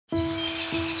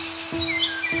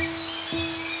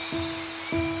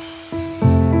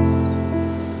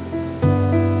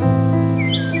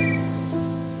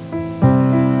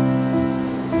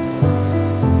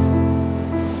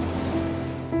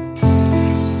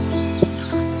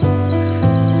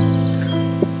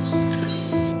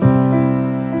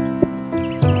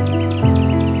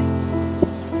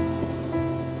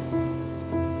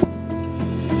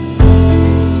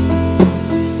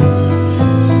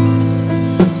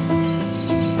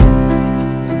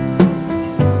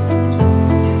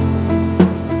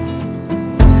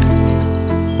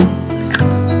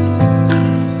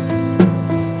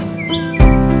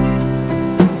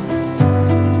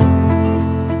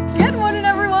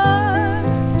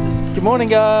Good morning,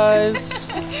 guys.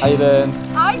 How you doing?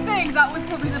 I think that was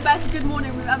probably the best good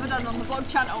morning we've ever done on the vlog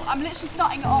channel. I'm literally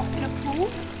starting it off in a pool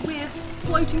with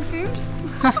floating food.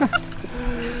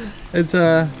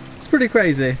 It's pretty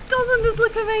crazy. Doesn't this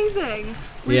look amazing?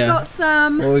 We've got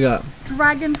some What we got?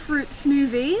 dragon fruit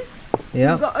smoothies.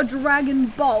 Yeah. We've got a dragon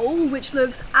bowl, which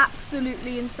looks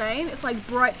absolutely insane. It's like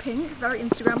bright pink, very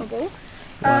Instagrammable.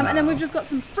 Wow. And then we've just got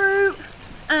some fruit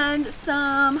and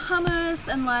some hummus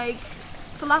and like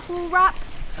falafel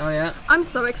wraps. Oh yeah. I'm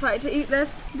so excited to eat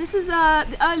this. This is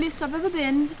the earliest I've ever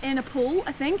been in a pool,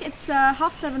 I think. It's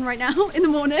 7:30 right now in the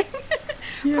morning.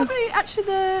 Yeah. Probably actually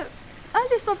the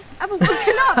earliest I've ever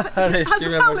woken up. Earliest as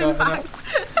you've well, ever in gotten up.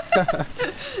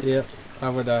 fact. Yeah,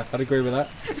 I'd agree with that.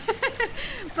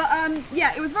 But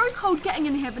yeah, it was very cold getting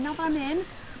in here, but now that I'm in,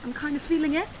 I'm kind of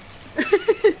feeling it.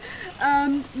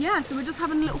 Yeah, so we're just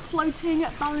having a little floating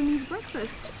Balinese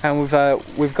breakfast. And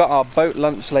we've got our boat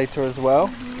lunch later as well.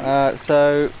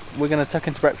 So we're going to tuck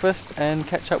into breakfast and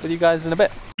catch up with you guys in a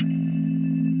bit.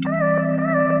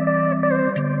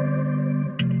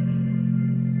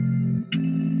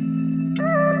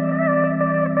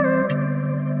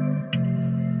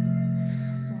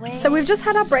 So we've just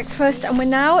had our breakfast and we're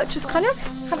now just kind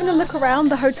of having a look around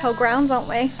the hotel grounds, aren't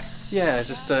we? Yeah,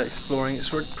 just exploring. It's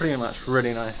pretty much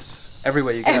really nice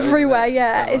everywhere you go. Everywhere,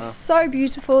 yeah. So, it's so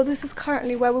beautiful. This is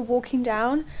currently where we're walking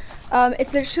down.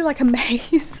 It's literally like a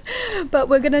maze, but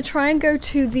we're gonna try and go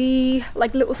to the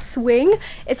like little swing.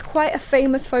 It's quite a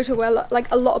famous photo where like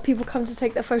a lot of people come to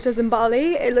take their photos in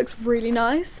Bali. It looks really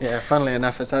nice. Yeah, funnily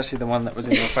enough, it's actually the one that was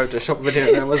in your Photoshop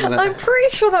video there, wasn't it? I'm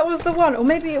pretty sure that was the one, or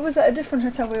maybe it was at a different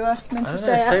hotel we were meant to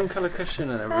stay at. Same colour cushion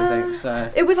and everything, so...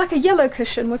 It was like a yellow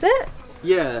cushion, was it?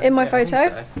 Yeah. In my photo?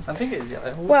 I think it is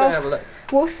yellow. We'll Well, go have a look.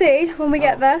 We'll see when we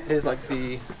get there. Here's like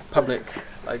the public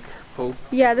pool.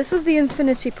 Yeah, this is the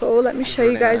infinity pool. Let me show you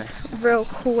really guys real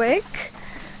quick.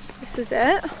 This is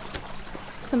it.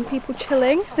 Some people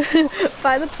chilling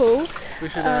by the pool. We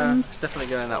should definitely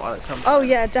go in that one at some point. Oh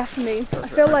yeah, definitely. I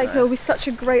feel like it'll be such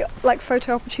a great like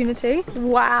photo opportunity.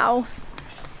 Wow,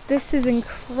 this is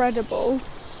incredible.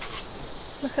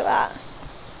 Look at that.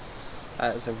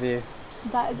 That is a view.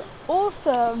 That is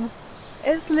awesome.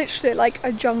 It's literally like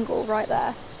a jungle right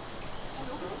there.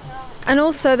 And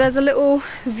also there's a little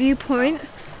viewpoint.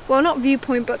 Well, not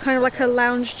viewpoint, but kind of like a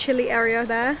lounge chilly area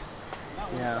there.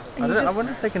 Yeah. I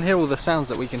wonder if they can hear all the sounds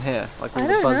that we can hear, like all I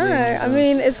the don't buzzing. know. I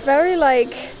mean, it's very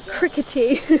like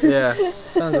crickety. Yeah.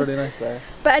 Sounds really nice though.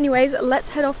 But anyways, let's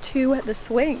head off to the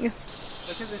swing. Look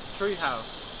at this tree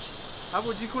house. How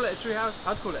would you call it, a tree house?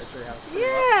 I'd call it a tree house.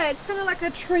 Yeah, it's kind of like a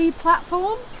tree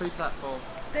platform. Tree platform.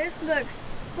 This looks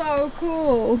so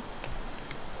cool.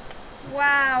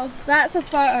 Wow, that's a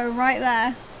photo right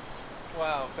there.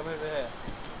 Wow, come over here.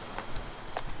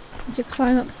 Need to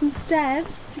climb up some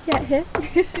stairs to get here.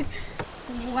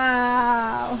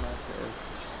 Wow.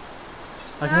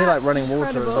 I can hear like running water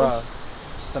incredible. as well.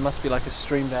 There must be like a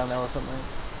stream down there or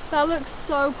something. That looks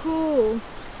so cool.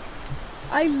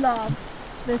 I love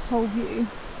this whole view.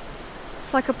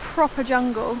 It's like a proper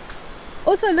jungle.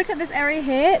 Also, look at this area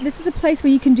here. This is a place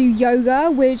where you can do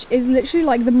yoga, which is literally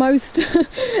like the most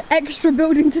extra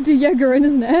building to do yoga in,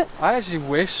 isn't it? I actually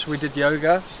wish we did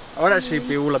yoga. I would actually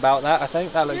be all about that. I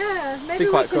think that looks maybe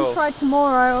quite we can try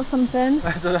tomorrow or something.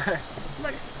 I don't know.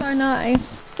 Looks so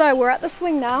nice. So we're at the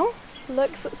swing now.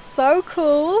 Looks so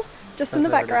cool. Just in the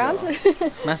background.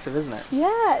 It's massive, isn't it?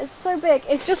 Yeah, it's so big.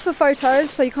 It's just for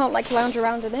photos, so you can't like lounge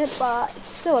around in it, but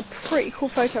it's still a pretty cool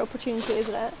photo opportunity,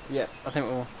 isn't it? Yeah, I think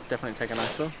we'll definitely take a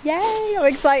nice one. Yay, I'm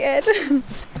excited.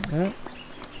 Yeah.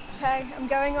 Okay, I'm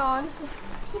going on.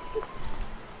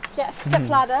 Get a step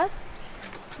ladder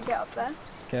to get up there.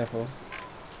 Careful.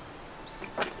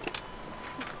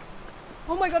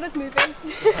 Oh my god, it's moving.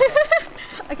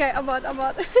 Okay, I'm on.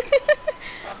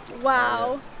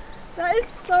 Wow. That is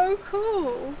so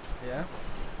cool. Yeah?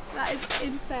 That is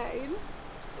insane.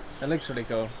 It looks really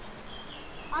cool.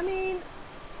 I mean,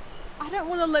 I don't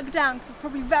want to look down because it's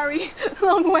probably very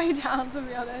long way down, to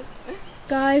be honest.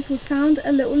 Guys, we found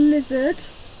a little lizard.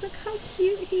 Look how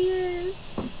cute he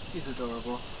is. He's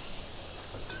adorable.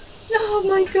 Oh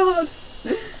my god.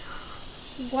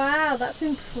 Wow, that's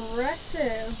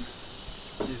impressive.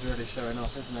 He's really showing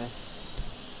off, isn't he?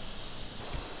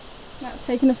 Matt's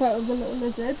taking a photo of the little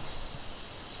lizard.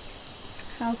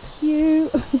 How cute.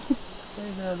 Stay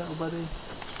there, little buddy.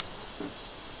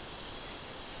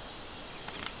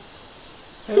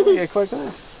 There we go, quite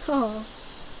close. Oh.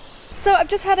 So I've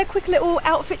just had a quick little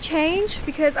outfit change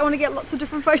because I want to get lots of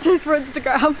different photos for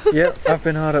Instagram. Yep, I've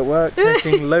been hard at work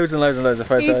taking loads and loads and loads of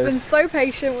photos. He's been so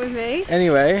patient with me.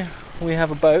 Anyway, we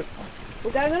have a boat We're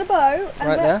going on a boat and Right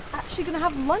we're there. actually going to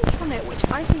have lunch on it, which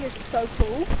I think is so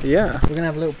cool. Yeah. We're going to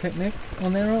have a little picnic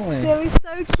on there, aren't we? It's going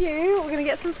to be so cute. We're going to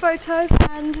get some photos,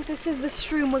 and this is the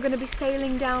stream we're going to be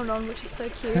sailing down on, which is so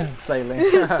cute. Sailing.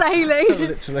 Sailing.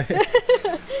 Literally.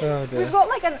 Oh dear. We've got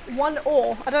like one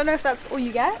oar. I don't know if that's all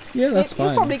you get. Yeah, that's You'll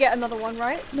fine. probably get another one,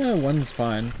 right? No, one's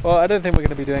fine. Well, I don't think we're going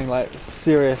to be doing like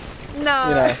serious,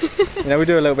 No. you know, we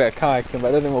do a little bit of kayaking, but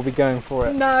I don't think we'll be going for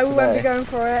it. No, we won't be today. going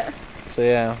for it. So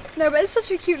yeah. No, but it's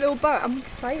such a cute little boat. I'm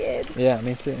excited. Yeah,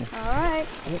 me too. Alright.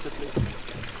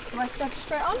 Am I step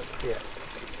straight on? Yeah.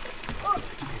 Oh,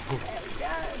 there we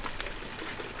go.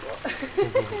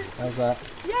 How's that?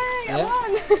 Yay, Yeah. I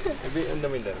won! Maybe in the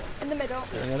middle. In the middle.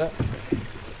 Bring it up.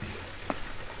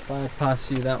 If I pass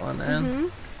you that one then.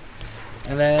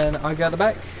 Mm-hmm. And then I go at the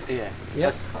back. Yeah.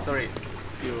 Yes. Sorry.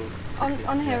 You.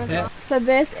 On here as Yeah. well. So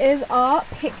this is our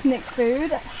picnic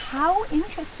food. How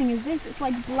interesting is this? It's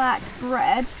like black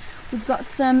bread. We've got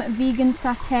some vegan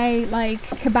satay, like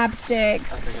kebab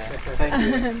sticks.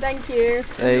 Thank you.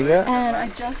 There you go. And I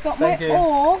just got Thank my you.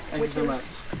 oar, Thank which you so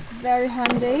is very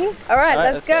handy. Alright, Right,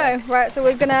 let's let's go. Right, so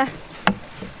we're gonna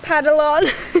paddle on.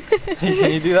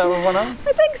 Can you do that with one arm?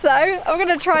 I think so. I'm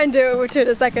gonna try and do it with two in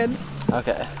a second.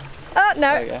 Okay. Oh, There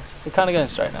no. you go. We're kind of going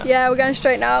straight now. Yeah, we're going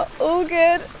straight now. All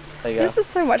good. There you go. This is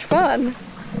so much fun.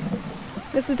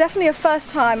 This is definitely a first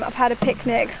time I've had a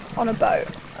picnic on a boat.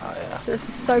 Oh yeah. So this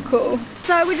is so cool.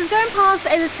 So we're just going past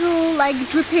a little like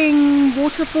dripping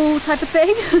waterfall type of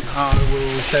thing. I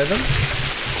will show them.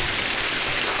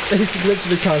 You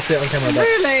literally can't see it on camera, but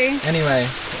Really? anyway,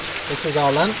 this is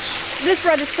our lunch. This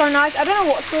bread is so nice. I don't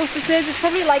know what sauce this is. It's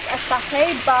probably like a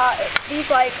satay, but these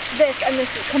like this and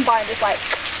this combined is like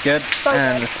Good. So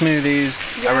And good. the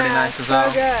smoothies are really nice as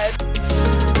well. So good.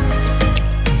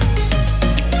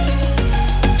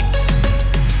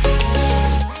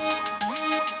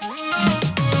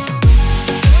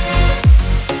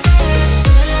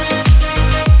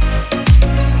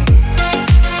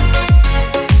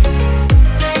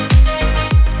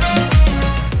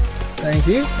 Thank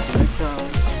you.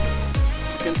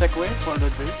 Chicken takeaway for the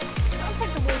drink. I'll take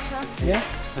the water. Yeah.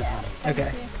 Yeah.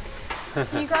 Okay.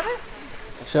 Can you grab it?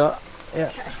 Sure. Yeah.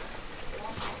 Okay.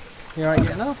 You alright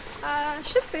getting off?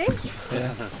 Should be.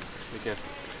 Yeah. Be good.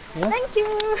 Thank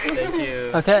you. Thank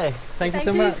you. Okay. Thank you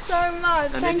so much. so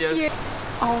much. And Thank it you.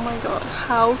 Oh my god,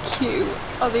 how cute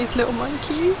are these little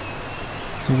monkeys?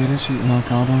 So we're literally in our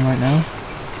garden right now,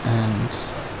 and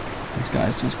this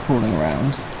guy's just crawling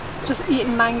around. Just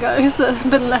eating mangoes that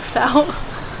have been left out.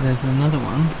 There's another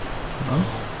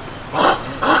one.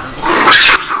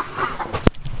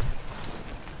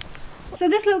 So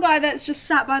this little guy that's just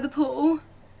sat by the pool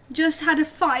just had a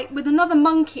fight with another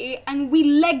monkey, and we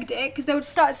legged it because they would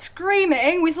start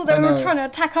screaming. We thought they I were know. trying to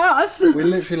attack us. We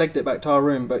literally legged it back to our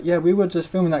room, but yeah, we were just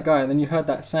filming that guy, and then you heard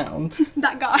that sound.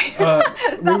 That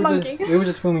guy. we, were monkey. we were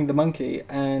just filming the monkey,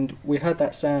 and we heard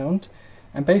that sound,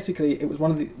 and basically it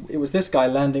was this guy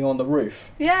landing on the roof.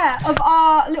 Yeah, of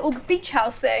our little beach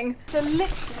house thing. So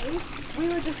literally, we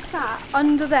were just sat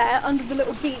under there, under the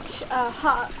little beach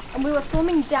hut, and we were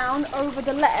filming down over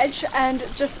the ledge, and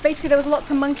just basically there was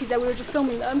lots of monkeys there, we were just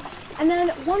filming them. And then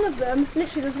one of them,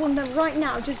 literally there's one there right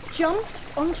now, just jumped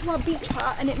onto our beach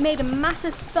hut, and it made a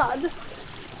massive thud.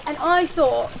 And I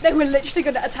thought they were literally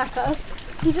going to attack us.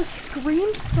 He just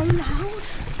screamed so loud.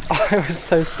 Oh, it was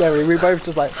so scary. We both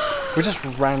just we just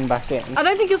ran back in. I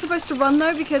don't think you're supposed to run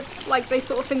though, because like they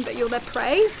sort of think that you're their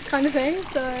prey, kind of thing.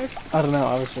 So I don't know.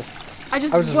 I was just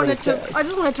really wanted scared. to. I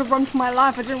just wanted to run for my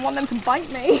life. I didn't want them to bite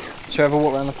me. Should we ever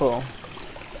walk around the pool?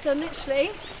 So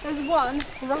literally, there's one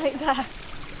right there.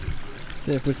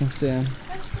 See if we can see them.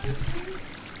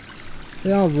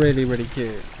 They are really, really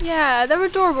cute. Yeah, they're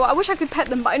adorable. I wish I could pet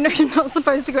them, but I know you're not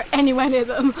supposed to go anywhere near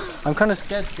them. I'm kind of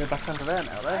scared to go back under there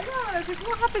now, I though. know, because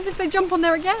what happens if they jump on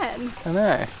there again? I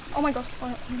know. Oh my god!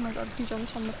 Oh my god! He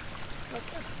jumped on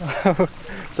the.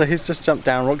 So he's just jumped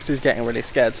down. Roxy's getting really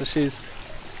scared, so she's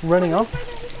running off.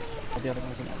 The other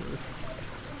one's on that roof.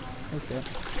 That's good.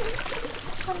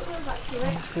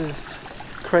 This is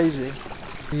crazy.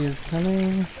 He is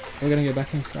coming. We're gonna go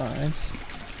back inside. I don't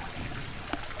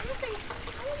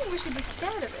think we should be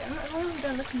scared of him as long as we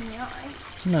don't look him in the eye.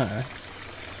 No.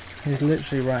 He's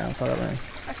literally right outside that room.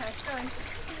 Okay, going.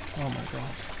 Oh my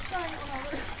god. Going on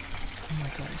our roof. Oh my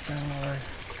god, it's going on our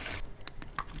roof.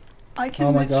 I can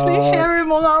Oh my literally God. hear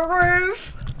him on our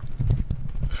roof.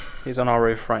 He's on our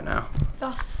roof right now.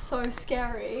 That's so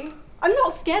scary. I'm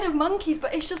not scared of monkeys,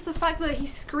 but it's just the fact that he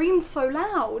screams so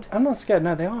loud. I'm not scared.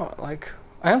 No, they are.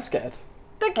 I am scared.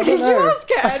 I You don't know. are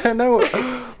scared. I don't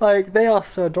know. They are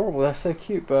so adorable. They're so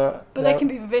cute, but But they can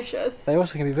be vicious. They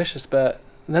also can be vicious, but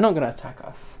They're not going to attack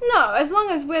us. No, as long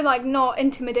as we're like not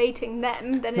intimidating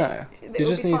them, then No, it you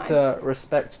just be need fine. to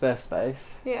respect their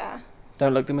space. Yeah.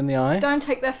 Don't look them in the eye. Don't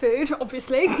take their food,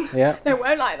 obviously. Yeah. They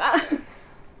won't like that.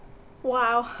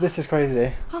 Wow. This is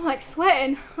crazy. I'm like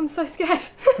sweating. I'm so scared.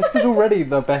 This was already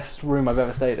the best room I've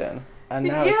ever stayed in. And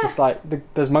now it's Yeah. just like,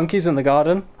 there's monkeys in the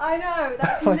garden. I know,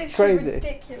 that's Like literally crazy.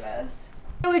 ridiculous.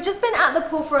 So we've just been at the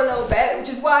pool for a little bit, which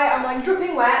is why I'm like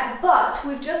dripping wet, but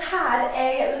we've just had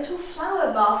a little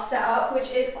flower bath set up, which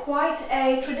is quite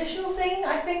a traditional thing,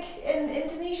 I think, in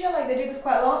Indonesia. Like, they do this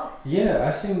quite a lot. Yeah,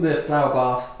 I've seen the flower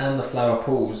baths and the flower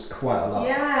pools quite a lot.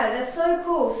 Yeah, they're so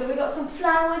cool. So we got some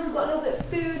flowers, we've got a little bit of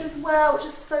food as well, which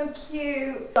is so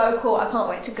cute. So cool, I can't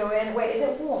wait to go in. Wait, is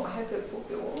it warm? I hope it will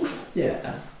be warm.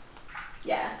 Yeah.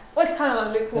 Yeah. Well, it's kind of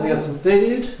like lukewarm. Then we got some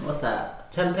food. What's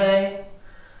that? Tempeh.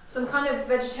 Some kind of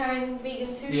vegetarian, vegan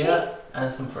sushi. Yeah,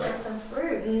 and some fruit. And some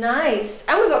fruit. Nice.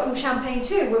 And we got some champagne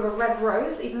too with a red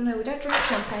rose, even though we don't drink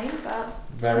champagne, but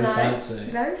Very it's nice.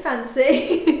 fancy. Very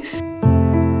fancy.